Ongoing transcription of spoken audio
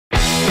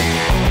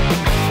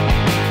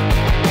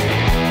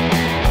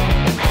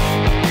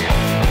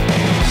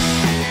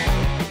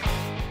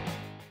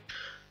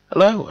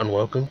Hello and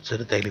welcome to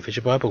the Daily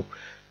Vision Bible.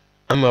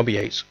 I'm Robbie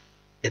Yates.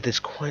 It is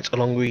quite a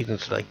long reading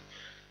today,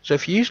 so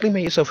if you usually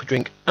make yourself a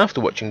drink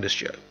after watching this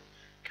show,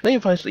 can I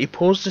advise that you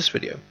pause this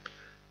video,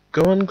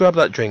 go and grab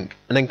that drink,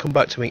 and then come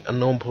back to me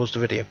and non-pause the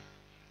video.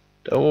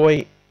 Don't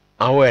worry,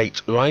 I'll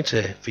wait right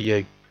here for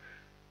you.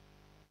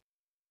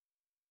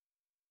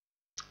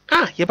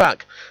 You're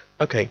back!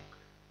 Okay,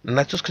 then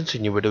let us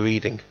continue with the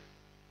reading.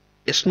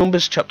 It's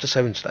Numbers chapter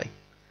 7 today.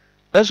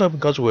 Let's open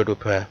God's word with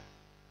prayer.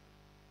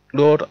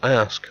 Lord, I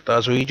ask that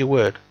as I read your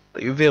word,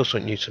 that you reveal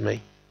something new to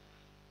me.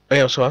 I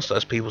also ask that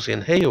as people see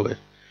and hear your word,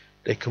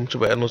 they come to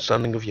a better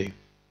understanding of you.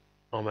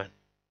 Amen.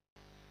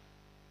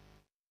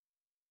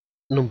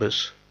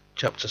 Numbers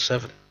chapter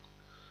 7.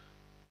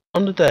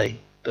 On the day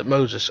that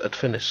Moses had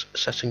finished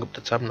setting up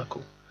the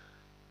tabernacle,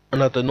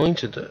 and had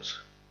anointed it,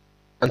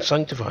 and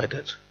sanctified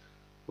it,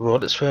 with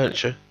all its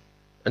furniture,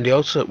 and the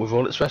altar with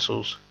all its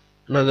vessels,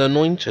 and had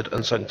anointed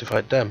and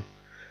sanctified them,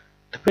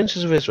 the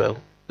princes of Israel,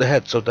 the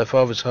heads of their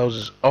fathers'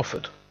 houses,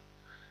 offered.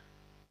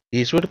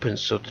 These were the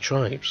princes of the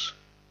tribes.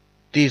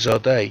 These are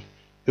they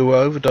who were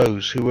over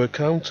those who were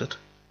counted,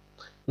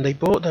 and they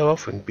brought their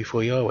offering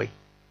before Yahweh,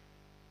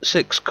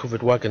 6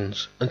 covered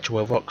wagons and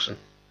 12 oxen,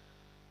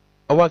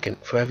 a wagon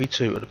for every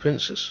 2 of the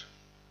princes,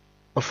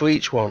 and for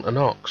each one an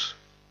ox,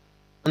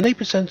 and they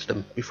presented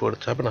them before the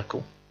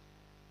tabernacle.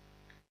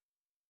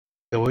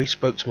 Yahweh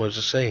spoke to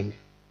Moses, saying,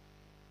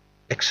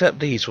 Accept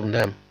these from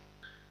them,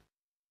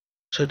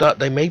 so that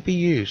they may be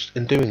used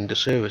in doing the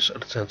service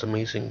of the tent of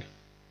meeting.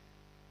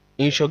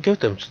 And you shall give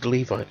them to the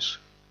Levites,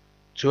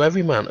 to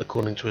every man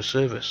according to his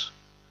service.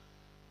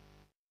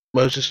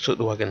 Moses took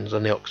the wagons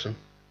and the oxen,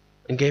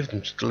 and gave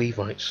them to the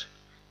Levites.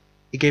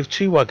 He gave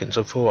 2 wagons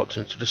and 4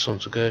 oxen to the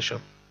sons of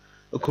Gershon,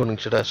 according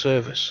to their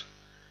service,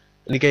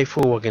 and he gave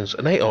 4 wagons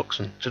and 8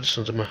 oxen to the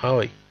sons of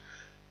Merari,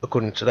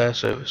 according to their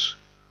service,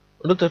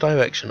 under the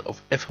direction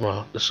of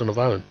Ithamar the son of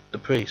Aaron, the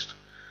priest.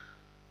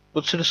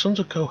 But to the sons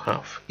of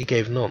Kohath he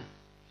gave none,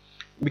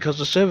 because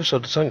the service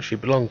of the sanctuary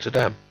belonged to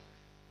them.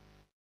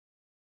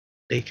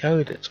 They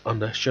carried it on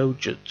their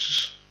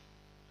shoulders.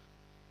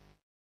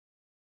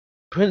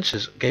 The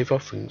princes gave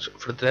offerings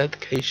for the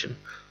dedication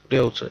of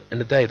the altar in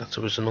the day that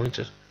it was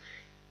anointed.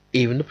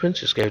 Even the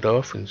princes gave their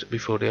offerings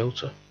before the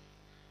altar.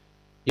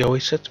 Yahweh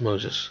said to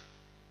Moses,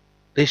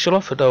 They shall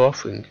offer their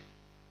offering,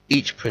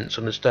 each prince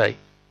on his day,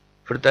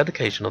 for the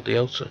dedication of the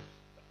altar.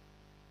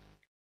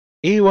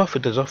 He who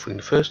offered his offering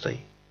the first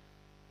day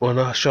was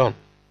Nahshon,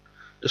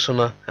 the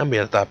son of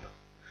Amminadab,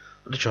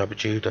 of the tribe of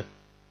Judah,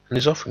 and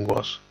his offering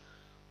was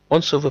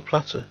 1 silver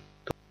platter,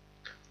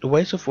 the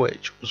weight of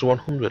which was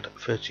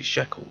 130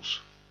 shekels,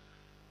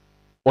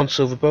 1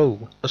 silver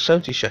bowl of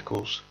 70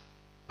 shekels,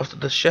 after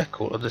the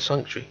shekel of the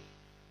sanctuary,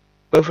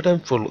 both of them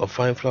full of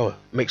fine flour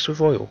mixed with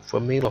oil for a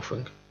meal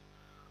offering,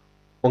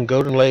 1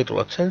 golden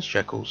ladle of 10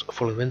 shekels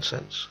full of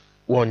incense,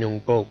 1 young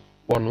bull,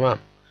 1 ram,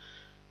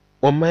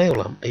 1 male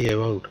lamb a year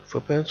old for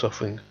a burnt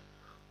offering,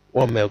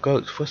 1 male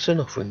goat for a sin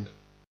offering,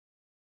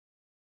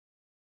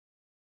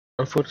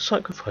 and for the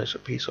sacrifice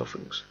of peace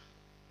offerings,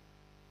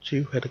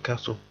 2 head of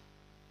cattle,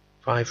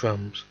 5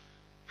 rams,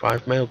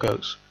 5 male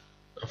goats,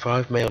 and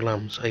 5 male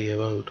lambs a year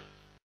old.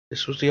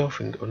 This was the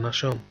offering of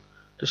Nahshon,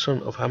 the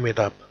son of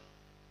Amminadab.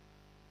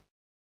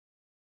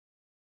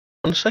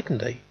 On the second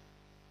day,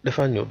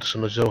 Nathaniel, the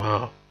son of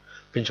Zohar,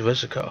 prince of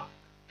Issachar,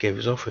 gave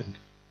his offering.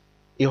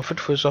 He offered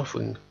for his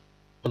offering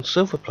 1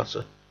 silver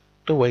platter,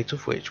 the weight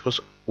of which was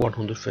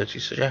 130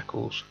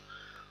 shekels,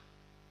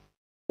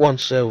 1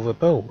 silver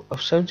bowl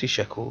of 70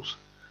 shekels,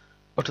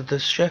 after the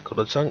shekel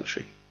of the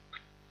sanctuary,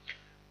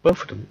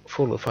 both of them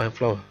full of fine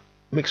flour,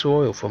 mixed with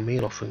oil for a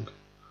meal offering,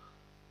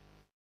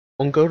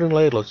 1 golden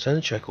ladle of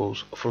 10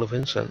 shekels full of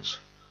incense,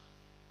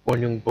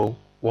 1 young bull,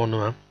 1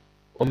 ram,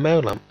 1 male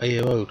lamb a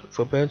year old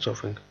for a burnt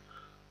offering,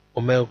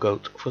 1 male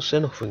goat for a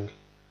sin offering,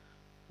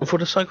 and for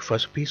the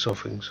sacrifice of peace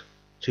offerings,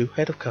 2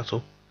 head of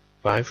cattle,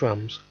 5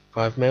 rams,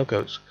 5 male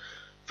goats,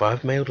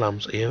 5 male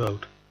lambs a year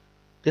old.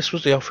 This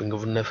was the offering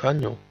of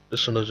Nathaniel, the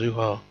son of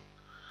Zohar.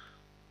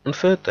 On the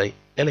third day,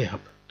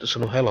 Eliab, the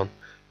son of Helon,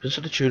 prince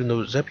of the children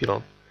of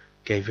Zebulun,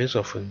 gave his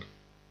offering,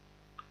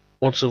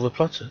 1 silver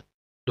platter,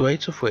 the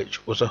weight of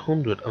which was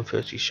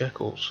 130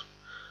 shekels,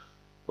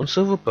 1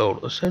 silver bowl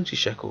of 70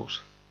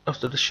 shekels,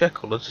 after the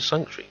shekel of the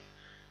sanctuary,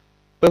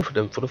 both of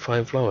them full of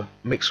fine flour,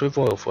 mixed with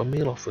oil for a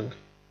meal offering,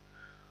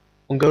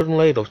 1 golden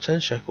ladle of 10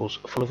 shekels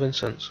full of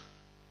incense,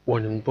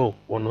 1 young bull,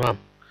 1 ram,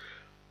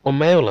 1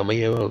 male lamb a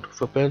year old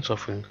for a burnt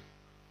offering,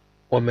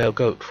 1 male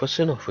goat for a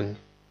sin offering,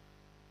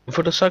 and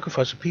for the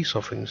sacrifice of peace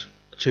offerings,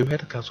 2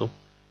 head of cattle,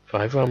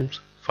 5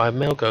 rams, 5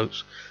 male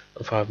goats,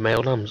 and 5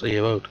 male lambs a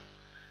year old.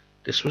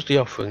 This was the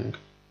offering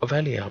of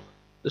Eliab,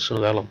 the son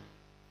of Helon.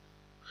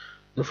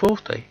 On the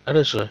fourth day,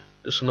 Eliezer,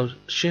 the son of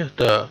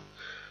Shedeur,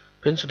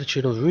 prince of the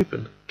children of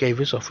Reuben, gave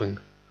his offering,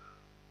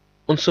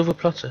 1 silver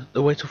platter,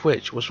 the weight of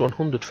which was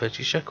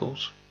 130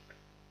 shekels,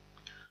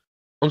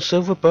 1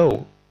 silver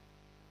bowl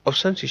of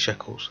 70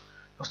 shekels,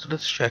 after the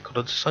shekel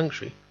of the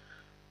sanctuary,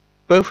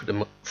 both of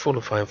them full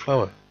of fine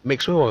flour,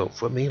 mixed with oil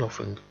for a meal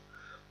offering,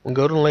 1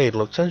 golden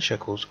ladle of 10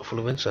 shekels full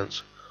of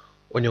incense,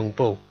 one young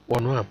bull,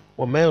 one ram,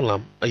 one male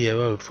lamb a year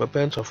old for a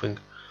burnt offering,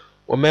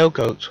 one male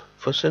goat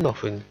for a sin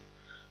offering.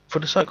 For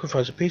the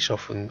sacrifice of peace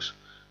offerings,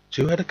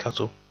 2 head of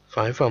cattle,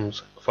 5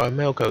 rams, 5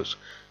 male goats,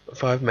 and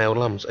 5 male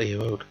lambs a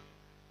year old.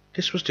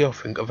 This was the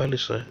offering of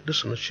Elisha the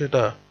son of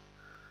Shedar.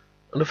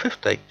 On the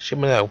 5th day,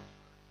 Shemuel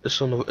the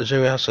son of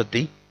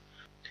Zerahasadi,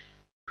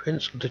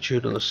 prince of the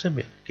children of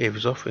Simeon, gave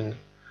his offering.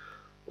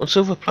 1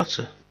 silver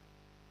platter,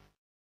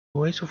 the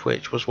weight of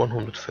which was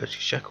 130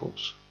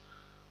 shekels.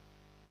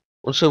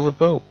 1 silver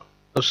bowl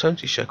of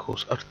 70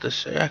 shekels after the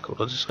shekel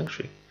of the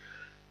sanctuary,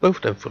 both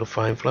of them full of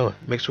fine flour,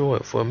 mixed with oil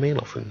for a meal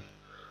offering.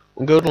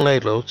 1 golden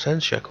ladle of 10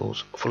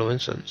 shekels full of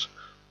incense,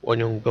 1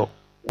 young bull,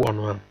 1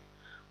 ram,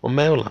 1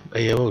 male lamb a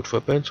year old for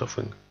a burnt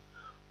offering,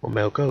 1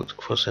 male goat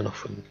for a sin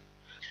offering.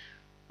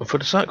 And for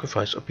the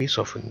sacrifice of peace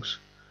offerings,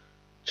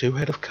 2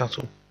 head of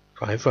cattle,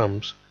 5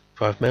 rams,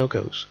 5 male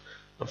goats,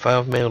 and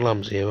 5 male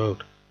lambs a year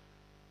old.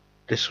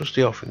 This was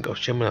the offering of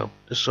Shemuel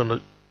the son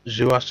of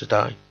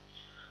Zuarsadai.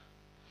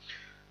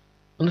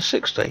 On the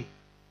 6th day,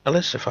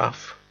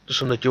 Elisaphat the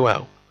son of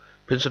Joel,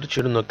 prince of the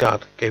children of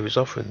Gad, gave his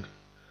offering.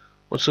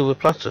 1 silver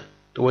platter,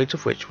 the weight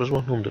of which was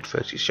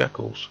 130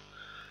 shekels.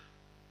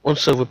 1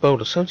 silver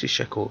bowl of 70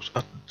 shekels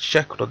after the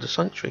shekel of the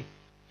sanctuary,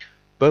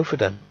 both of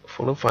them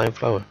full of fine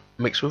flour,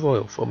 mixed with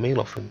oil for a meal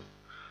offering.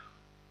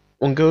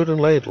 1 golden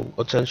ladle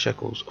of 10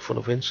 shekels full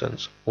of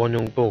incense, 1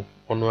 young bull,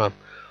 1 ram,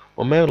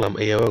 1 male lamb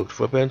a year old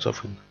for a burnt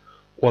offering,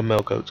 1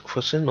 male goat for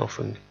a sin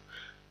offering.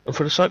 And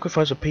for the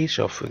sacrifice of peace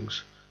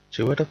offerings,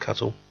 2 head of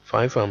cattle,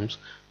 5 rams,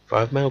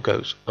 5 male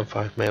goats, and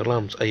 5 male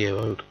lambs a year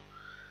old.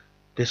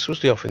 This was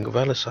the offering of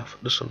Elisaph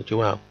the son of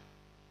Joel.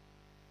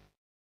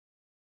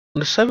 On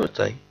the 7th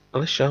day,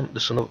 Elisham the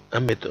son of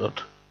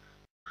Ammihud,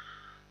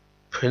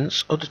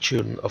 prince of the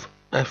children of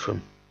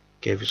Ephraim,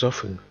 gave his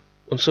offering.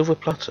 1 silver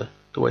platter,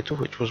 the weight of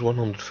which was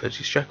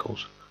 130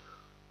 shekels.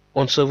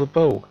 1 silver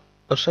bowl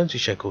of 70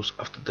 shekels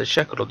after the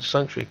shekel of the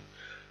sanctuary,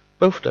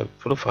 both of them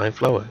full of fine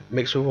flour,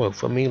 mixed with oil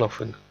for a meal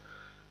offering.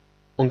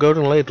 1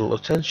 golden ladle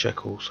of 10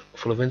 shekels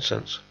full of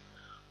incense,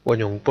 1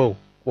 young bull,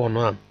 1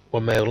 ram,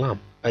 1 male lamb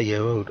a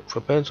year old for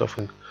a burnt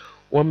offering,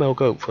 1 male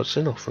goat for a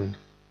sin offering.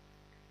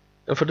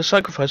 And for the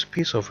sacrifice of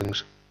peace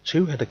offerings,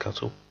 2 head of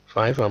cattle,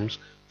 5 rams,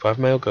 5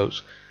 male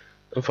goats,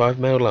 and 5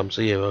 male lambs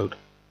a year old.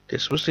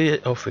 This was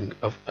the offering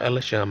of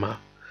Elishama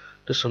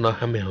the son of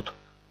Ammihud.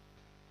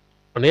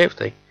 On the 8th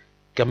day,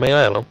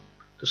 Gamaliel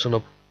the son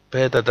of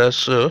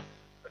Pedadasur,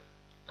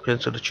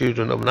 prince of the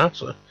children of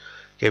Manasseh,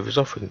 gave his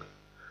offering.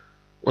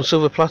 1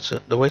 silver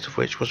platter, the weight of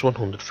which was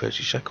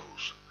 130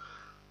 shekels.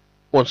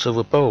 1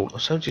 silver bowl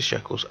of 70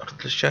 shekels after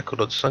the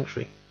shekel of the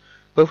sanctuary,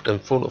 both of them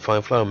full of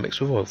fine flour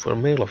mixed with oil for a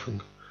meal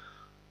offering.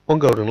 1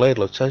 golden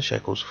ladle of 10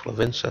 shekels full of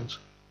incense,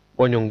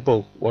 1 young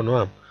bull, 1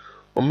 ram,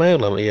 1 male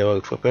lamb a year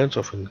old for a burnt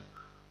offering,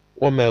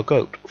 1 male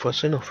goat for a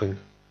sin offering.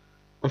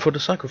 And for the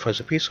sacrifice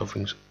of peace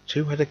offerings,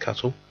 2 head of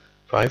cattle,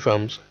 5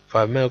 rams,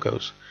 5 male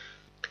goats,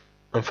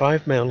 and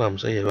 5 male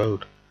lambs a year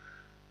old.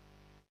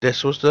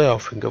 This was the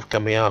offering of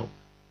Gamaliel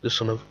the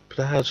son of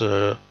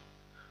Pedahzur.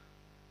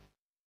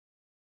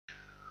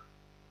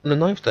 On the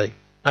 9th day,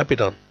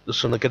 Abidan the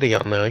son of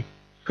Gideoni,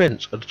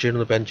 prince of the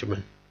children of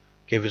Benjamin,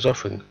 gave his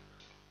offering.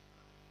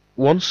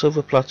 1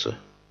 silver platter,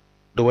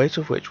 the weight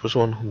of which was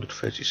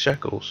 130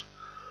 shekels.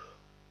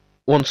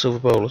 1 silver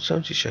bowl of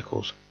 70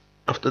 shekels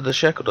after the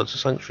shekel of the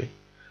sanctuary,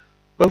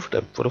 both of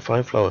them full of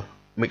fine flour,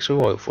 mixed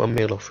with oil for a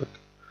meal offering.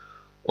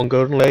 1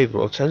 golden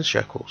ladle of 10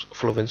 shekels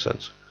full of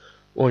incense,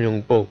 1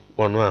 young bull,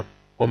 1 ram,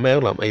 1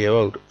 male lamb a year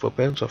old for a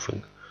burnt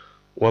offering,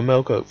 1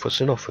 male goat for a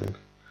sin offering.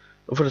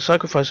 And for the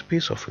sacrifice of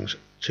peace offerings,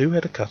 2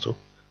 head of cattle,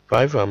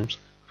 5 rams,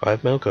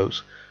 5 male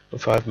goats, and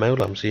 5 male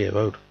lambs a year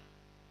old.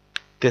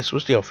 This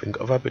was the offering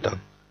of Abidan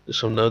the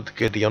son of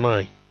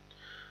Gideoni.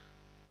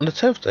 On the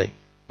 10th day,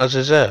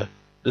 Azazel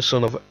the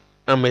son of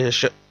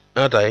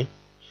Amishadai,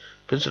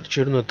 prince of the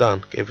children of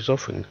Dan, gave his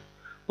offering.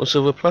 1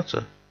 silver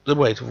platter, the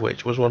weight of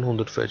which was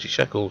 130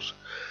 shekels.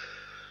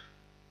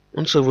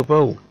 1 silver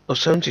bowl of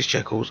 70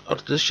 shekels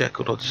after the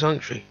shekel of the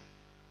sanctuary,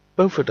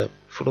 both of them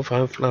full of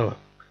fine flour,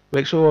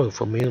 mixed with oil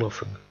for a meal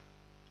offering.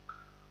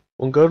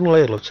 1 golden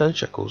ladle of 10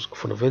 shekels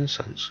full of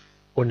incense,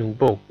 1 young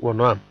bull, 1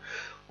 ram,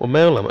 1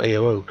 male lamb a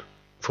year old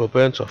for a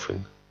burnt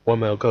offering, 1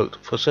 male goat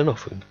for a sin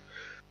offering.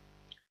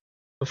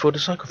 And for the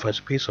sacrifice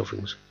of peace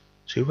offerings,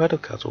 2 head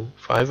of cattle,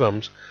 5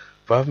 rams,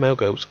 5 male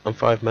goats, and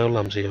 5 male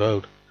lambs a year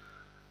old.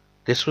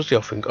 This was the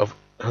offering of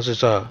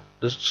Hazazah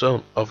the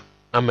son of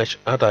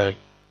Amishadai.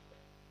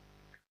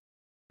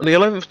 On the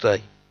 11th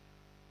day,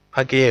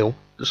 Pagiel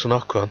the son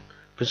of Ochran,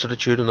 prince of the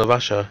children of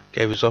Asher,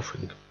 gave his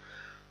offering.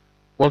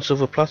 1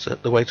 silver platter,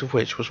 the weight of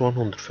which was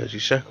 130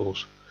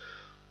 shekels.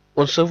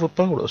 1 silver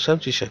bowl of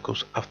 70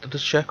 shekels after the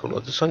shekel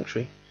of the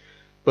sanctuary,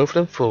 both of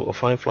them full of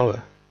fine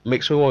flour,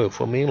 mixed with oil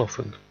for a meal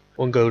offering.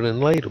 1 golden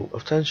ladle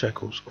of 10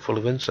 shekels full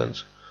of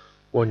incense,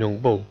 1 young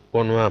bull,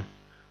 1 ram,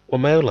 1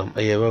 male lamb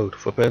a year old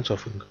for a burnt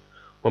offering,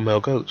 1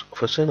 male goat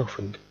for a sin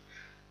offering.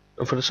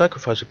 And for the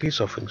sacrifice of peace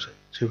offerings,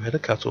 2 head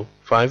of cattle,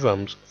 5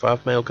 rams,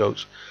 5 male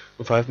goats,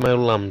 and 5 male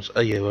lambs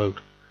a year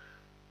old.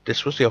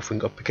 This was the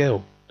offering of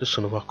Pagiel the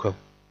son of Ochran.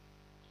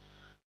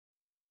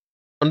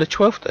 On the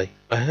 12th day,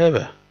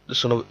 Ahura, the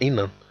son of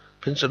Enan,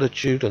 prince of the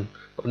children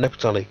of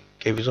Naphtali,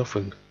 gave his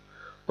offering,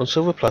 one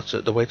silver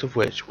platter the weight of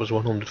which was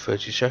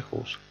 130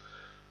 shekels,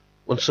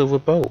 one silver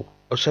bowl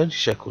of 70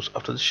 shekels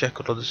after the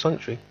shekel of the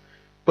sanctuary,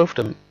 both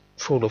of them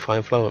full of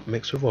fine flour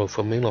mixed with oil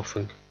for a meal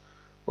offering,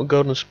 one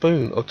golden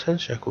spoon of 10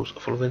 shekels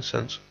full of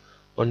incense,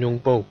 one young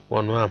bull,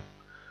 one ram,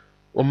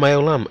 one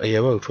male lamb a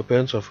year old for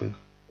burnt offering,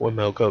 one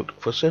male goat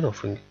for sin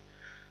offering,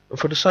 and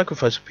for the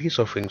sacrifice of peace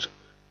offerings,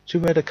 2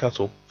 head of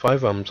cattle,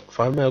 5 rams,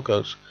 5 male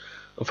goats,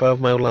 and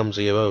 5 male lambs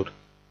a year old.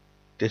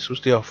 This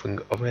was the offering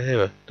of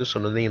Ahira the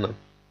son of Enan.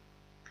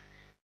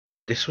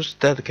 This was the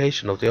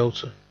dedication of the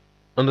altar,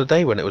 on the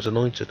day when it was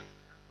anointed,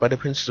 by the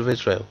princes of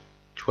Israel,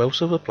 12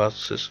 silver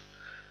platters,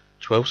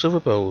 12 silver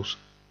bowls,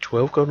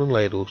 12 golden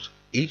ladles,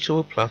 each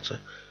silver platter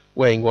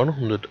weighing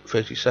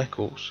 130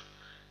 shekels,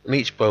 and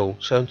each bowl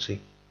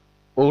 70.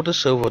 All the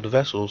silver of the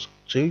vessels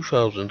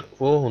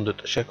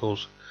 2,400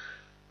 shekels,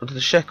 under the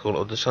shekel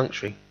of the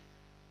sanctuary.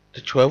 The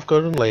 12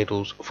 golden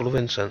ladles full of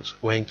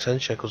incense weighing 10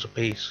 shekels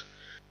apiece,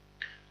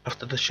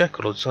 after the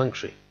shekel of the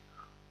sanctuary.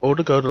 All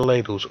the golden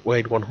ladles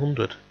weighed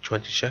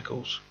 120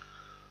 shekels.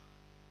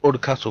 All the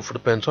cattle for the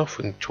burnt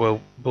offering 12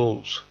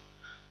 bulls,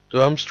 the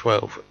rams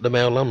 12, the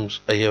male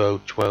lambs a year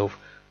old 12,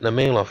 and the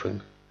meal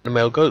offering, the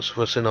male goats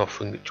for a sin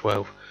offering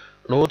 12,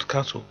 and all the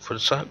cattle for the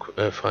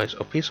sacrifice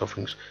of peace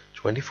offerings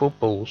 24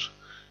 bulls,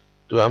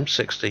 the rams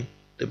 60,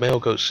 the male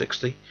goats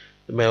 60,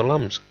 the male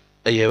lambs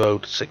a year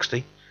old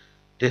 60.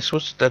 This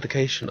was the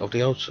dedication of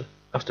the altar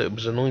after it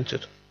was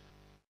anointed.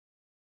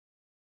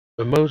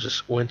 When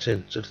Moses went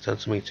in to the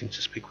tent of meeting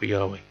to speak with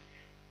Yahweh,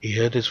 he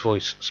heard his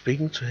voice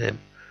speaking to him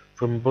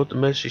from above the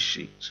mercy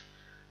seat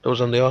that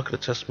was on the ark of the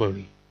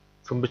testimony,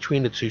 from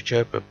between the 2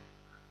 cherubim,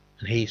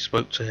 and he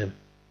spoke to him.